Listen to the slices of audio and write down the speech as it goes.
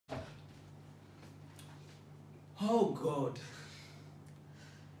Oh God,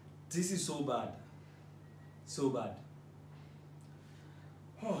 this is so bad, so bad.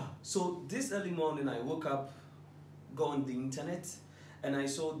 Oh, so this early morning I woke up, go on the internet, and I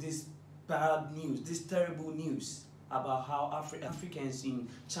saw this bad news, this terrible news about how Africans in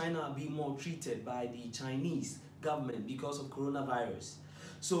China are being maltreated by the Chinese government because of coronavirus.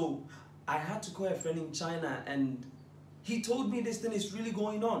 So I had to call a friend in China, and he told me this thing is really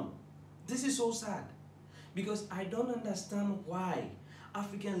going on. This is so sad, because I don't understand why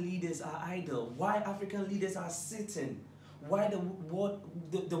African leaders are idle, why African leaders are sitting, why the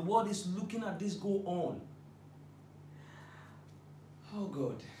world is looking at this go on. Oh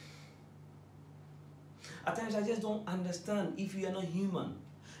God. At times I just don't understand if we are not human.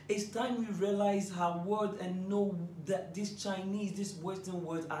 It's time we realize our world and know that these Chinese, these Western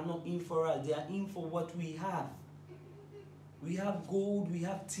words are not in for us. They are in for what we have. We have gold, we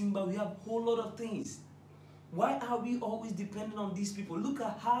have timber, we have a whole lot of things. Why are we always dependent on these people? Look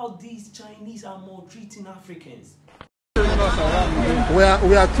at how these Chinese are maltreating Africans. We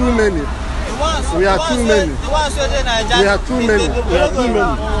are too many. We are too many. We are too many. We are too many.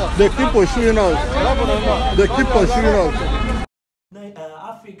 They keep pursuing us. They keep pursuing us.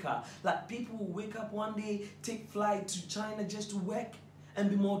 Africa, like people will wake up one day, take flight to China just to work and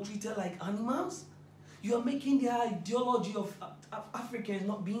be maltreated like animals. You are making the ideology of Africans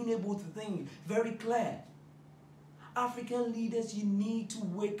not being able to think very clear. African leaders, you need to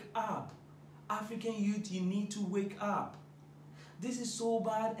wake up. African youth, you need to wake up. This is so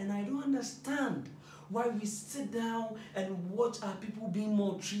bad, and I don't understand why we sit down and watch our people being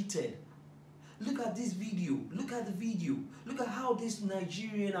maltreated. Look at this video. Look at the video. Look at how this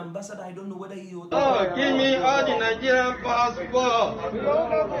Nigerian ambassador, I don't know whether he... Oh, give me all the Nigerian passport.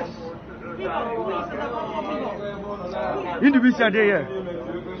 Individual there.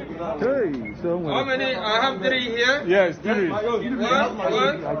 Hey, so how many? I have 3 here. Yes, 3. One.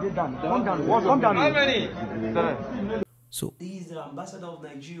 How many? So he's the ambassador of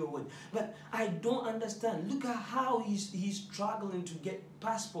Nigeria, but I don't understand. Look at how he's struggling to get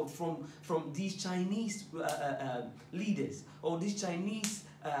passport from these Chinese leaders or these Chinese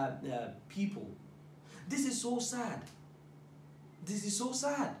people. This is so sad. This is so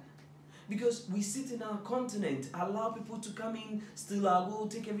sad. Because we sit in our continent, allow people to come in, steal our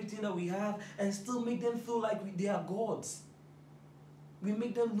gold, take everything that we have, and still make them feel like they are gods. We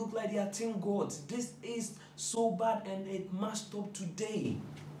make them look like they are tin gods. This is so bad, and it must stop today.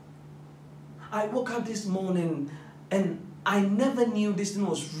 I woke up this morning and I never knew this thing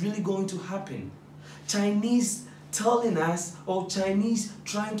was really going to happen. Chinese telling us, or Chinese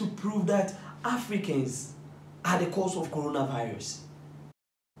trying to prove that Africans are the cause of coronavirus.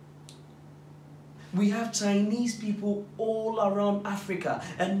 We have Chinese people all around Africa,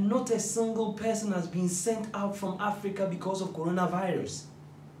 and not a single person has been sent out from Africa because of coronavirus.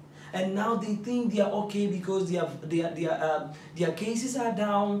 And now they think they are okay because their cases are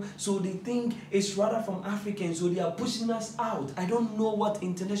down, so they think it's rather from Africans, so they are pushing us out. I don't know what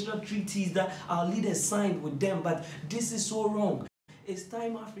international treaties that our leaders signed with them, but this is so wrong. It's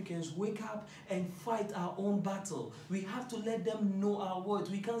time Africans wake up and fight our own battle. We have to let them know our words.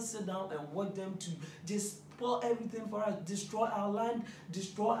 We can't sit down and watch them to just spoil everything for us, destroy our land,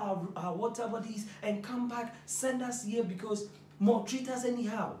 destroy our water bodies, and come back, send us here because maltreat us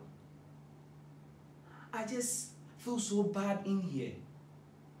anyhow. I just feel so bad in here.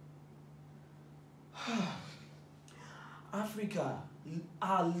 Africa,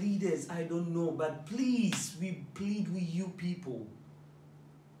 our leaders, I don't know, but please, we plead with you people.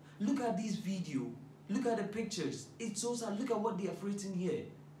 Look at this video. Look at the pictures. It's so sad. Look at what they have written here.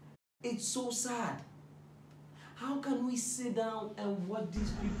 It's so sad. How can we sit down and watch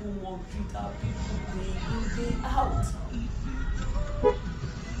these people maltreat our people day in, day out?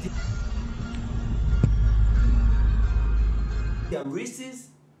 They are racist.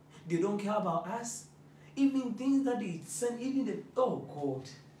 They don't care about us. Even things that they send, even the... Oh, God.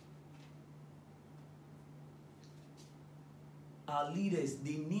 Our leaders,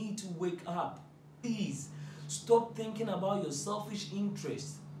 they need to wake up. Please, stop thinking about your selfish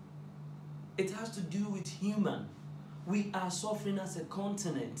interests. It has to do with human. We are suffering as a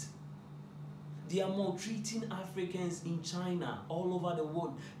continent. They are maltreating Africans in China, all over the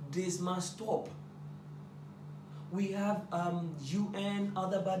world. This must stop. We have UN,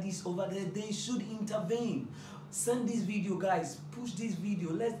 other bodies over there. They should intervene. Send this video, guys. Push this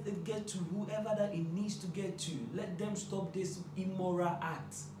video. Let it get to whoever that it needs to get to. Let them stop this immoral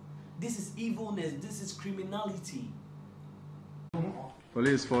act. This is evilness. This is criminality.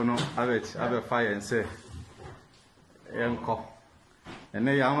 Police for no have a fire and say, "Yanko." And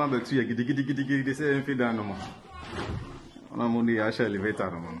then I'm about to get say, "If you don't know." On a money à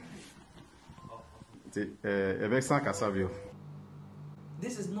elevator. Avec ça, Cassavio.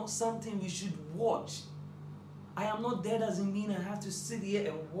 This is not something we should watch. I am not there doesn't mean I have to sit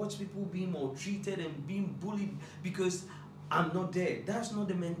here and watch people being maltreated and being bullied because I'm not there. That's not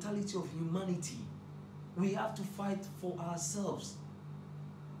the mentality of humanity. We have to fight for ourselves.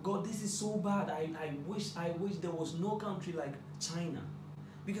 God, this is so bad. I wish there was no country like China.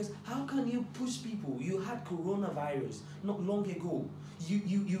 Because how can you push people? You had coronavirus not long ago.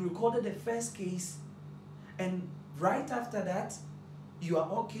 You recorded the first case, and right after that, you are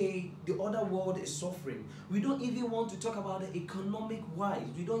okay, the other world is suffering. We don't even want to talk about the economic wise.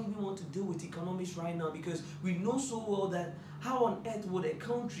 We don't even want to deal with economics right now because we know so well that how on earth would a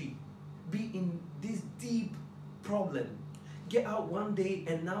country be in this deep problem, get out one day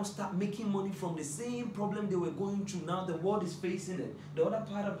and now start making money from the same problem they were going through. Now the world is facing it. The other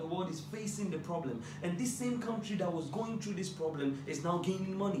part of the world is facing the problem. And this same country that was going through this problem is now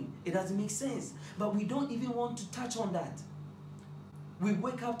gaining money. It doesn't make sense. But we don't even want to touch on that. We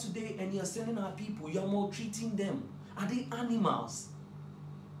wake up today and you're sending our people, you're maltreating them. Are they animals?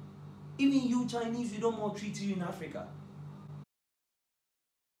 Even you Chinese, we don't maltreat you in Africa.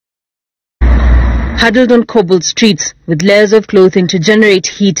 Huddled on cobbled streets with layers of clothing to generate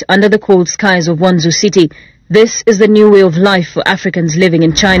heat under the cold skies of Wanzhou city, this is the new way of life for Africans living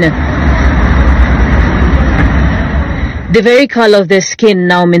in China. The very color of their skin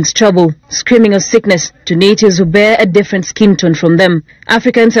now means trouble, screaming of sickness to natives who bear a different skin tone from them.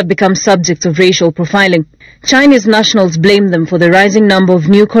 Africans have become subjects of racial profiling. Chinese nationals blame them for the rising number of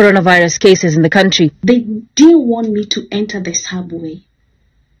new coronavirus cases in the country. They didn't want me to enter the subway.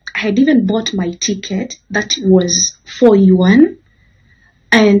 I had even bought my ticket that was 4 yuan.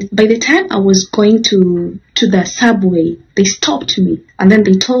 And by the time I was going to the subway, they stopped me. And then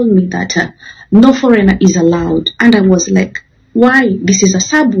they told me that no foreigner is allowed. And I was like, why? This is a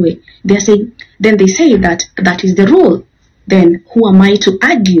subway. Then they say that that is the rule. Then who am I to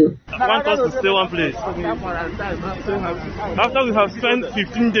argue? I want us to stay one place. After we have spent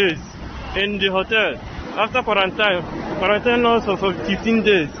 15 days in the hotel, after quarantine us for 15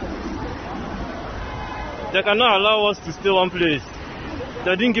 days, they cannot allow us to stay one place.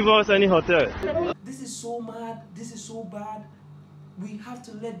 They didn't give us any hotel. This is so mad. This is so bad. We have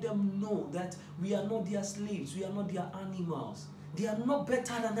to let them know that we are not their slaves. We are not their animals. They are not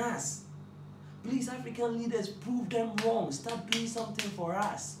better than us. Please, African leaders, prove them wrong. Start doing something for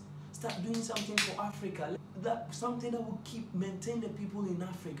us. Start doing something for Africa. Something that will maintain the people in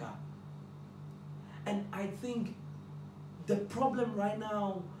Africa. And I think the problem right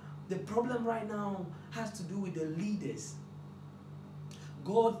now has to do with the leaders.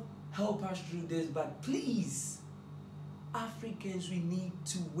 God help us through this, but please, Africans, we need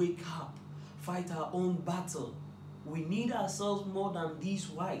to wake up, fight our own battle. We need ourselves more than these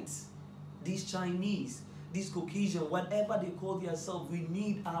whites, these Chinese, these Caucasian, whatever they call themselves. We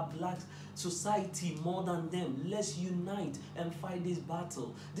need our black society more than them. Let's unite and fight this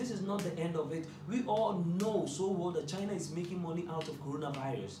battle. This is not the end of it. We all know so well that China is making money out of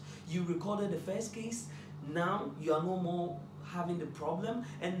coronavirus. You recorded the first case. Now you are no more having the problem,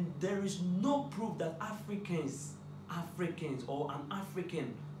 and there is no proof that Africans or an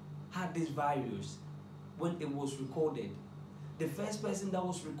African had this virus when it was recorded. The first person that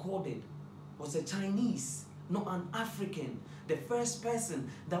was recorded was a Chinese, not an African. The first person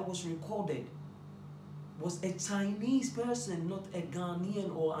that was recorded was a Chinese person, not a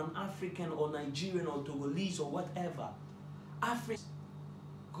Ghanaian or an African or Nigerian or Togolese or whatever. Africa.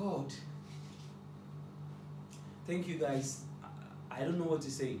 God. Thank you guys. I don't know what to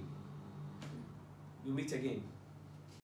say. We'll meet again.